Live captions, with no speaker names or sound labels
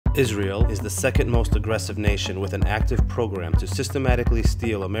Israel is the second most aggressive nation with an active program to systematically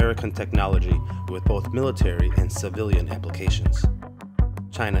steal American technology with both military and civilian applications.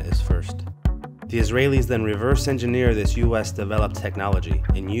 China is first. The Israelis then reverse engineer this US-developed technology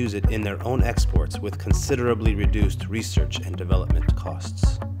and use it in their own exports with considerably reduced research and development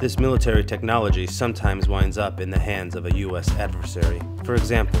costs. This military technology sometimes winds up in the hands of a US adversary. For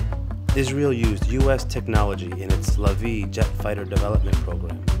example, Israel used US technology in its Lavi jet fighter development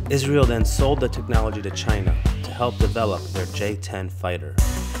program. Israel then sold the technology to China to help develop their J-10 fighter.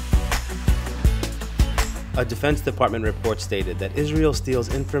 A Defense Department report stated that Israel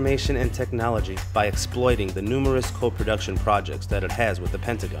steals information and technology by exploiting the numerous co-production projects that it has with the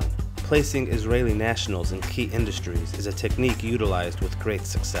Pentagon. Placing Israeli nationals in key industries is a technique utilized with great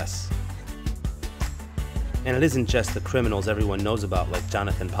success. And it isn't just the criminals everyone knows about like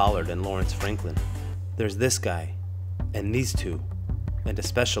Jonathan Pollard and Lawrence Franklin. There's this guy, and these two, and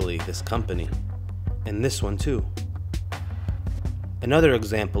especially this company, and this one too. Another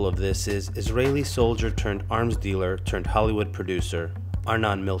example of this is Israeli soldier turned arms dealer turned Hollywood producer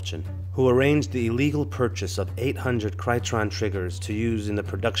Arnon Milchan, who arranged the illegal purchase of 800 Krytron triggers to use in the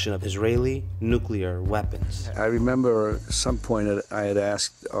production of Israeli nuclear weapons. I remember at some point I had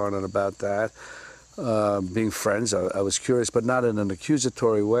asked Arnon about that. Being friends, I was curious, but not in an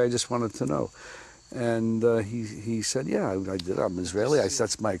accusatory way. I just wanted to know. And he said, yeah, I did. I'm Israeli.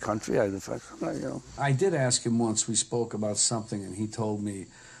 That's my country. I did ask him once. We spoke about something, and he told me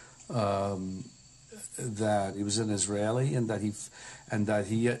that he was an Israeli and that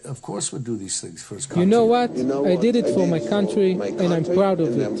he, of course, would do these things for his country. You know what? I did it for my country, and I'm proud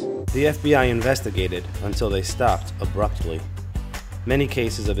of it. The FBI investigated until they stopped abruptly. Many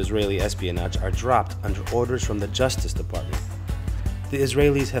cases of Israeli espionage are dropped under orders from the Justice Department. The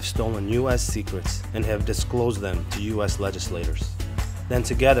Israelis have stolen U.S. secrets and have disclosed them to U.S. legislators. Then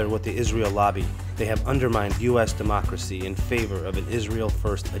together with the Israel lobby, they have undermined U.S. democracy in favor of an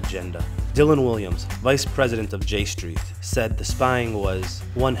Israel-first agenda. Dylan Williams, vice president of J Street, said the spying was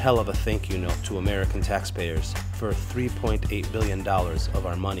one hell of a thank you note to American taxpayers for $3.8 billion of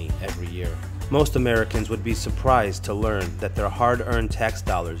our money every year. Most Americans would be surprised to learn that their hard-earned tax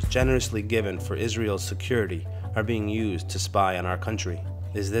dollars generously given for Israel's security are being used to spy on our country.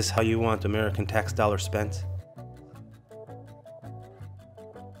 Is this how you want American tax dollars spent?